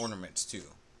confirmed ornaments, too.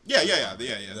 Yeah.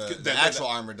 The actual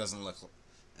armor doesn't look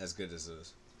as good as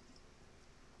this.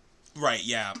 Right,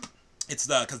 yeah. It's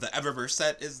because the Eververse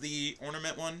set is the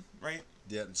ornament one, right?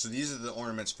 Yeah, so these are the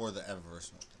ornaments for the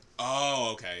Eververse one.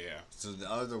 Oh, okay, yeah. So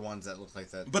the other ones that look like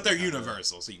that... But they're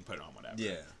universal, so you can put it on whatever.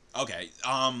 Yeah. Okay,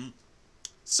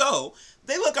 so,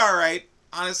 they look alright.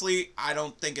 Honestly, I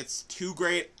don't think it's too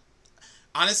great.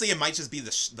 Honestly, it might just be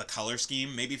the color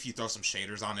scheme. Maybe if you throw some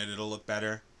shaders on it, it'll look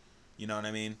better. You know what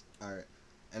I mean? Alright.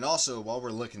 And also, while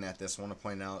we're looking at this, I want to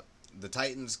point out, the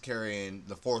Titan's carrying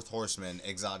the Fourth Horseman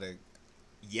exotic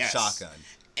shotgun.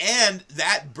 And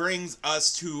that brings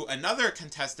us to another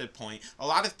contested point. A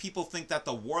lot of people think that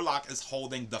the Warlock is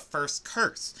holding the first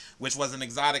Curse, which was an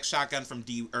exotic shotgun from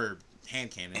hand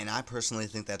cannon. And I personally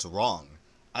think that's wrong.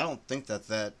 I don't think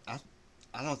that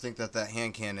I don't think that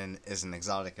hand cannon is an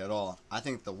exotic at all. I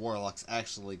think the Warlock's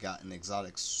actually got an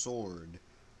exotic sword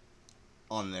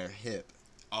on their hip.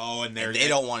 Oh, and they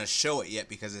don't want to show it yet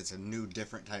because it's a new,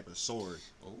 different type of sword.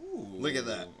 Ooh. Look at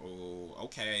that. Ooh,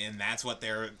 okay, and that's what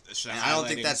they're And I don't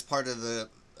think that's part of the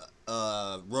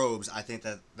robes. I think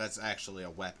that's actually a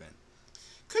weapon.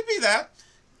 Could be that.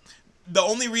 The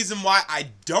only reason why I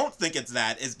don't think it's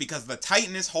that is because the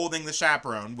Titan is holding the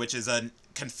Chaperone, which is a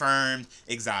confirmed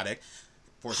exotic.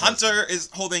 Hunter is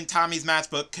holding Tommy's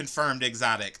matchbook, confirmed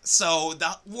exotic. So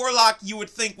the Warlock you would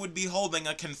think would be holding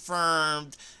a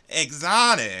confirmed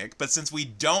exotic, but since we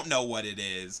don't know what it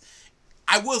is,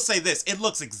 I will say this, it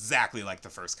looks exactly like the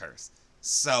first curse.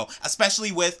 So,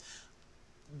 especially with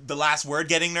the last word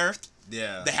getting nerfed,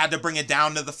 yeah, they had to bring it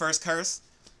down to the first curse.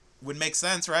 Would make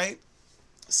sense, right?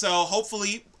 So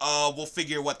hopefully we'll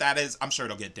figure what that is. I'm sure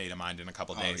it'll get data mined in a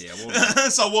couple days. Yeah, we'll know.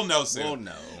 So we'll know soon. We'll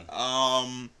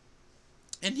know.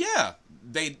 And yeah,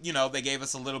 they gave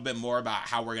us a little bit more about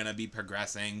how we're gonna be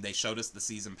progressing. They showed us the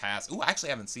season pass. Ooh, I actually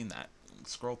haven't seen that.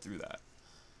 Scroll through that.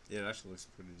 Yeah, it actually looks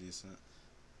pretty decent.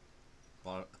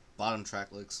 Bottom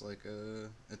track looks like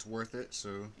it's worth it.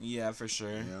 So yeah, for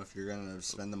sure. You know, if you're gonna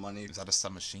spend the money. Is that a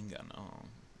submachine gun? Oh,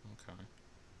 okay.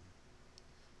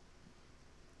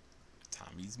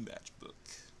 Tommy's matchbook.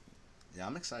 Yeah,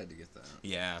 I'm excited to get that.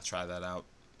 Yeah, try that out.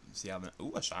 See how that.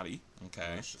 Ooh, a shotty.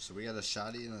 Okay. So we got a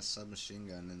shotty and a submachine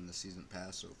gun in the season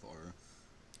pass so far.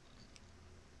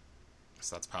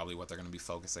 So that's probably what they're going to be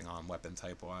focusing on weapon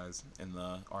type wise in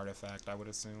the artifact, I would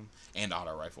assume, and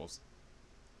auto rifles.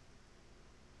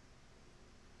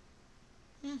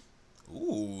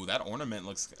 Ooh, that ornament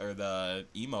looks, or the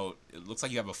emote, it looks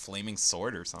like you have a flaming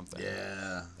sword or something.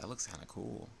 Yeah. That looks kind of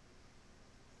cool.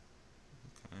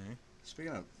 Okay.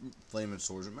 Speaking of flaming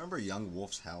swords, remember Young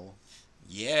Wolf's Howl?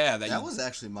 Yeah, that was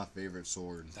actually my favorite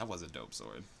sword. That was a dope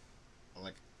sword.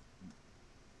 Like,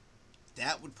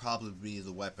 that would probably be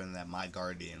the weapon that my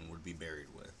Guardian would be buried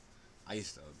with. I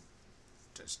used to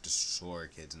just destroy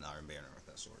kids in Iron Banner with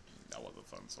that sword. That was a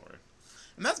fun sword.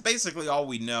 And that's basically all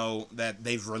we know that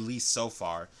they've released so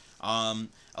far.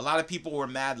 A lot of people were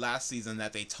mad last season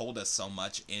that they told us so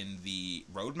much in the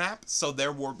roadmap. So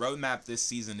their roadmap this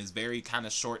season is very kind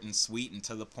of short and sweet and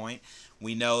to the point.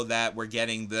 We know that we're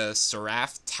getting the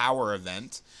Seraph Tower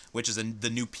event, which is the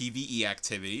new PvE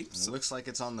activity. It looks like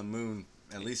it's on the moon,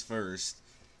 at least first.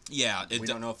 Yeah. We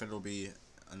don't know if it'll be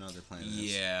another planet.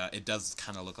 Yeah, it does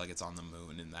kind of look like it's on the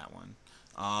moon in that one.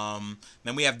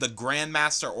 Then we have the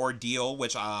Grandmaster Ordeal,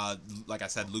 which, like I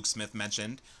said, Luke Smith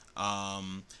mentioned.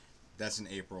 That's in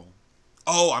April.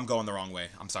 Oh, I'm going the wrong way.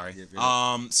 I'm sorry.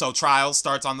 So Trials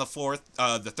starts on the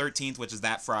 13th, which is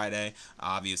that Friday,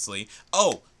 obviously.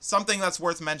 Oh, something that's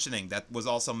worth mentioning that was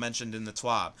also mentioned in the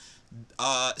TWAB.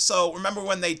 So remember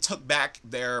when they took back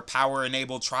their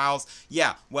power-enabled trials?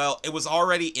 Yeah, well, it was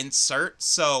already insert,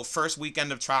 so first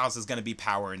weekend of trials is going to be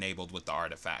power-enabled with the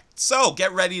artifact. So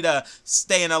get ready to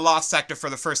stay in a lost sector for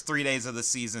the first 3 days of the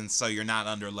season so you're not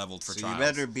under-leveled for trials. So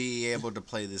you better be able to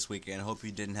play this weekend. Hope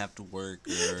you didn't have to work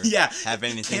or have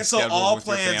anything cancel scheduled all with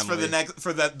plans your family.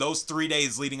 for those 3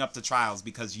 days leading up to trials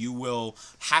because you will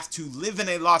have to live in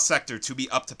a lost sector to be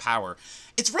up to power.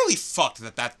 It's really fucked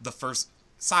that the first...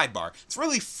 Sidebar, it's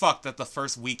really fucked that the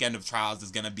first weekend of trials is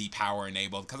going to be power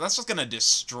enabled because that's just going to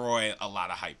destroy a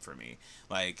lot of hype for me.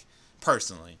 Like,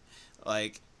 personally.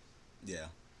 Like, yeah.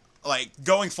 Like,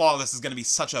 going flawless is going to be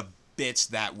such a bitch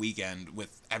that weekend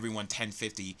with everyone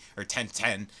 1050 or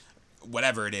 1010,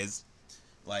 whatever it is.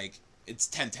 Like, it's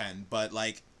 1010, but,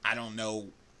 like, I don't know.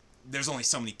 There's only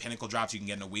so many pinnacle drops you can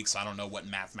get in a week, so I don't know what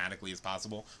mathematically is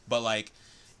possible. But, like,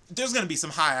 there's going to be some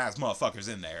high-ass motherfuckers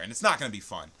in there, and it's not going to be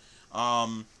fun.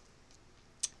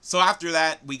 So after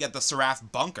that, we get the Seraph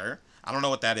Bunker. I don't know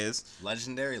what that is.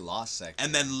 Legendary Lost Sector.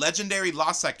 And then Legendary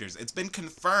Lost Sectors. It's been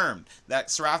confirmed that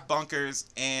Seraph Bunkers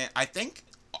and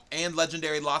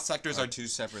Legendary Lost Sectors are two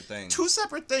separate things. Two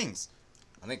separate things.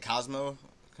 I think Cosmo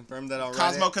confirmed that already.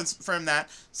 Cosmo confirmed that,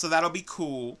 so that'll be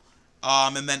cool.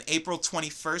 And then April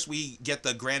 21st, we get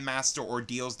the Grandmaster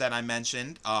Ordeals that I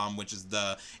mentioned, which is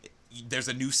there's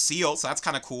a new seal, so that's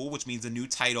kind of cool, which means a new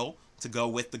title to go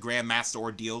with the Grandmaster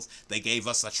Ordeals. They gave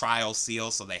us a trial seal,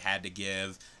 so they had to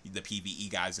give the PvE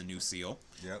guys a new seal.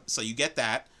 Yep. So you get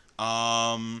that.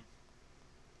 Not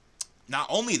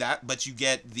only that, but you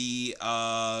get the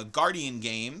Guardian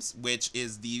Games, which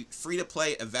is the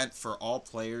free-to-play event for all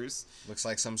players. Looks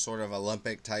like some sort of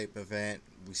Olympic-type event.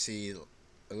 We see,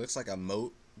 it looks like a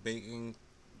moat baking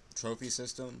trophy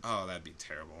system. Oh, that'd be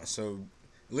terrible. So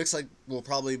it looks like we'll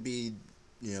probably be,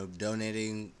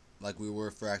 donating like we were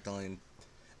for Actoline,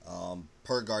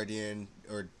 per Guardian,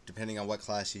 or depending on what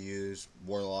class you use,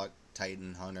 Warlock,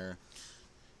 Titan, Hunter.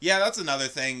 Yeah, that's another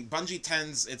thing. Bungie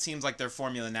tends, it seems like their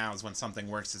formula now is when something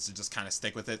works is to just kind of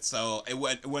stick with it, so it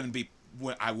wouldn't be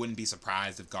I wouldn't be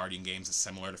surprised if Guardian Games is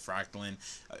similar to Fractalin.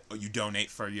 You donate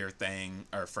for your thing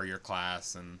or for your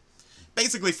class, and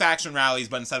basically faction rallies,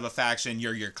 but instead of a faction,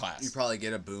 you're your class. You probably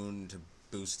get a boon to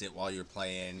boost it while you're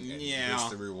playing. And Yeah,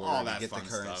 boost the reward. all that you get the fun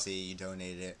currency. stuff. You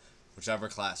donate it. Whichever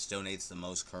class donates the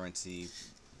most currency.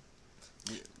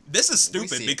 This is see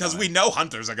stupid it because we coming. know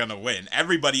hunters are gonna win.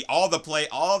 Everybody, all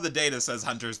the data says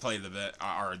hunters play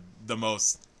are the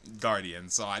most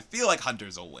guardians. So I feel like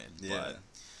hunters will win. Yeah. But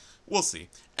we'll see.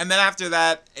 And then after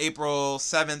that, April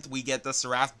 7th, we get the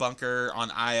Seraph Bunker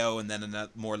on IO, and then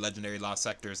more legendary lost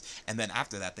sectors. And then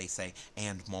after that, they say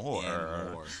and more.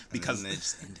 And more. Because And then they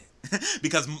just end it.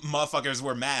 because motherfuckers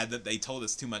were mad that they told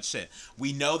us too much shit.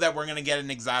 We know that we're gonna get an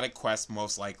exotic quest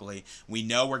most likely. We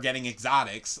know we're getting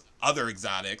other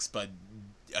exotics, but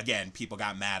again, people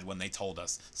got mad when they told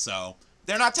us. So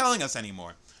they're not telling us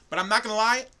anymore. But I'm not gonna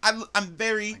lie, I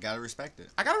gotta respect it.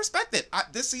 I gotta respect it.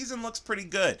 This season looks pretty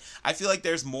good. I feel like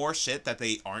there's more shit that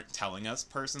they aren't telling us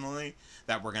personally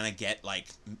that we're gonna get like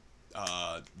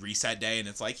reset day, and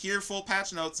it's like here full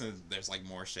patch notes, and there's like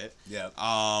more shit. Yeah.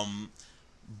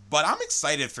 But I'm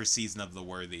excited for Season of the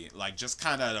Worthy. Like, just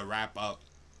kind of to wrap up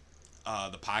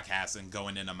the podcast and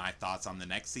going into my thoughts on the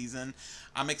next season.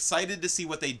 I'm excited to see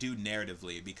what they do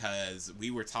narratively, because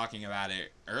we were talking about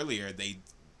it earlier. They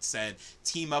said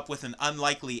team up with an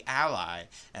unlikely ally,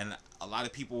 and a lot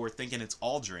of people were thinking it's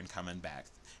Aldrin coming back.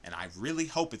 And I really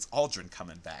hope it's Aldrin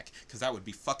coming back, because that would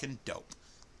be fucking dope.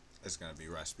 It's gonna be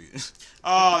Rasputin.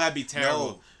 Oh, that'd be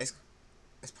terrible. No,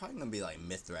 it's probably gonna be like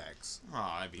Mithrax.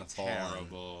 Oh, that'd be The Fallen.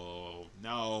 terrible.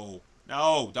 No,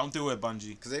 don't do it, Bungie.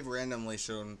 Because they've randomly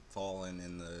shown Fallen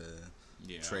in the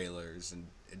trailers, and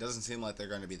it doesn't seem like they're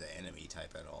going to be the enemy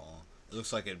type at all. It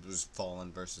looks like it was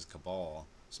Fallen versus Cabal,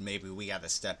 so maybe we got to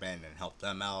step in and help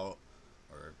them out,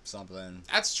 or something.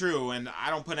 That's true, and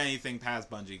I don't put anything past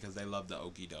Bungie because they love the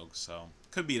okie doke, so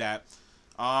could be that.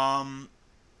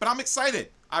 But I'm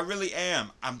excited. I really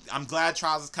am. I'm glad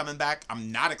Trials is coming back.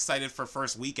 I'm not excited for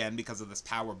first weekend because of this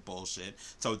power bullshit.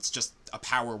 So it's just a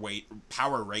power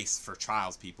race for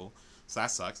Trials people. So that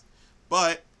sucks.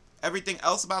 But everything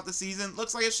else about the season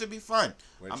looks like it should be fun.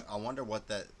 Which I wonder what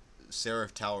that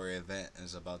Seraph Tower event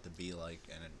is about to be like,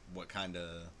 and what kind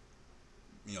of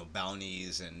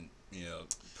bounties and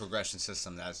progression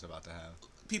system that's about to have.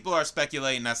 People are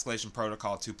speculating Escalation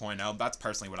Protocol 2.0. That's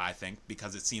personally what I think,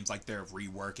 because it seems like they're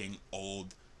reworking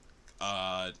old,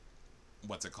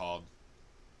 what's it called?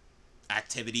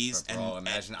 Activities. But bro,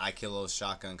 imagine Aikilo's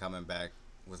shotgun coming back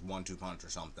with 1-2 punch or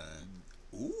something.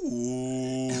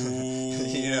 Ooh.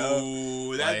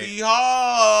 That'd like, be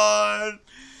hard.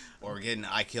 Or getting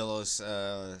Aikilo's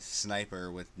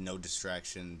sniper with no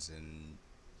distractions and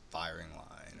firing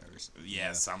line, or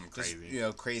something crazy.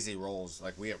 Just, crazy rolls.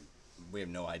 Like we have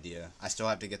no idea. I still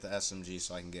have to get the SMG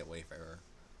so I can get Wayfarer.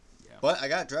 Yeah. But I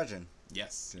got Dredgen.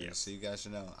 Yes. So you guys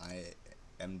should know I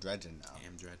am Dredgen now. I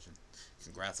am Dredgen.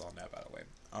 Congrats on that, by the way.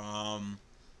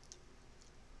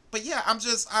 But yeah,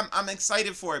 I'm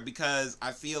excited for it because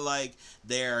I feel like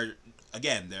they're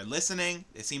listening.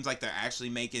 It seems like they're actually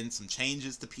making some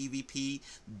changes to PvP.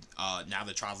 Now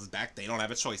that Trials is back, they don't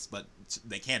have a choice, but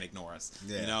they can't ignore us.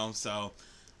 Yeah. So,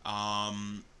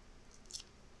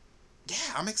 yeah,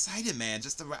 I'm excited, man.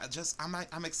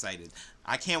 I'm excited.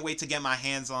 I can't wait to get my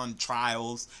hands on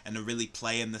Trials and to really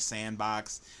play in the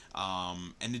sandbox,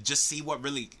 and to just see what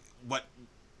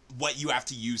you have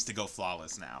to use to go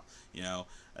flawless now.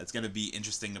 It's gonna be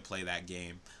interesting to play that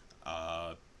game.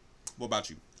 What about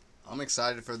you? I'm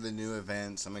excited for the new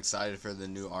events. I'm excited for the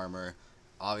new armor.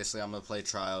 Obviously, I'm gonna play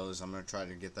Trials. I'm gonna try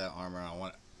to get that armor. I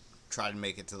want to try to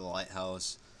make it to the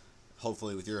lighthouse,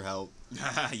 hopefully with your help.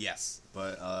 Yes.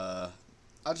 But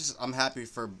I'm happy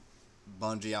for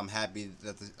Bungie. I'm happy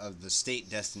that the state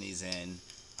Destiny's in.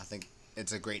 I think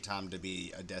it's a great time to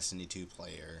be a Destiny 2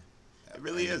 player. It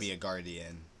really is. To be a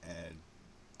Guardian, and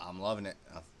I'm loving it.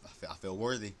 I feel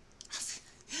worthy.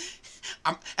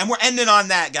 And we're ending on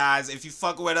that, guys. If you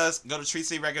fuck with us, go to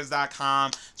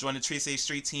TreeCityRecords.com. Join the Tree City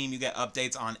Street Team. You get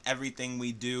updates on everything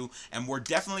we do. And we're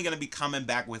definitely going to be coming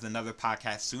back with another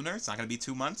podcast sooner. It's not going to be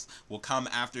 2 months. We'll come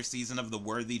after Season of the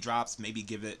Worthy drops. Maybe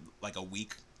give it like a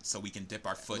week so we can dip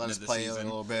our foot into the play season. A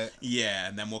little bit. Yeah,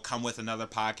 and then we'll come with another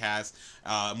podcast.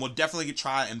 And we'll definitely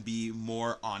try and be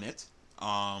more on it.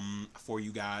 For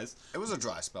you guys. It was a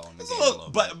dry spell in the game.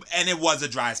 And it was a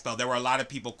dry spell. There were a lot of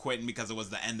people quitting because it was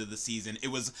the end of the season.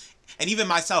 And even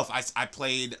myself, I started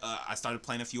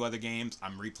playing a few other games.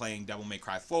 I'm replaying Devil May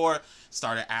Cry 4,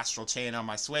 started Astral Chain on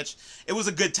my Switch. It was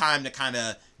a good time to kind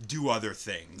of do other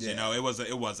things. Yeah. It was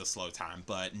a slow time,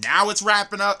 but now it's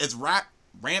wrapping up. It's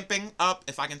ramping up,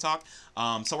 if I can talk.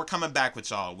 So we're coming back with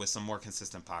y'all with some more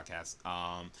consistent podcasts.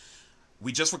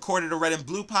 We just recorded a Red and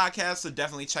Blue podcast, so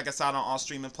definitely check us out on all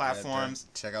streaming platforms.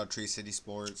 Check out Tree City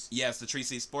Sports. Yes, the Tree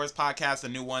City Sports podcast, the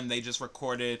new one they just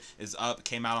recorded is up,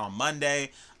 came out on Monday.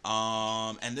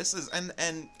 And this is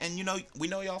and you know, we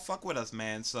know y'all fuck with us,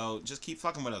 man. So just keep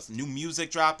fucking with us. New music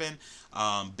dropping.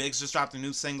 Biggs just dropped a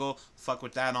new single. Fuck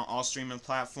with that on all streaming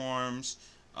platforms.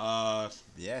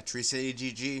 Tree City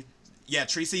GG. Yeah,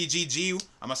 Tree City GG.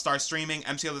 I'm gonna start streaming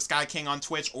MTL the Sky King on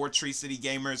Twitch or Tree City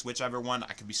Gamers, whichever one. I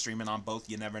could be streaming on both.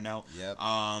 You never know. Yep.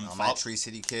 My Tree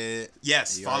City Kid.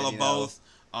 Yes, follow both.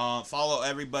 Follow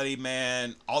everybody,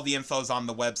 man. All the info's on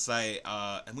the website.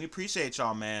 And we appreciate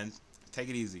y'all, man. Take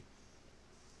it easy.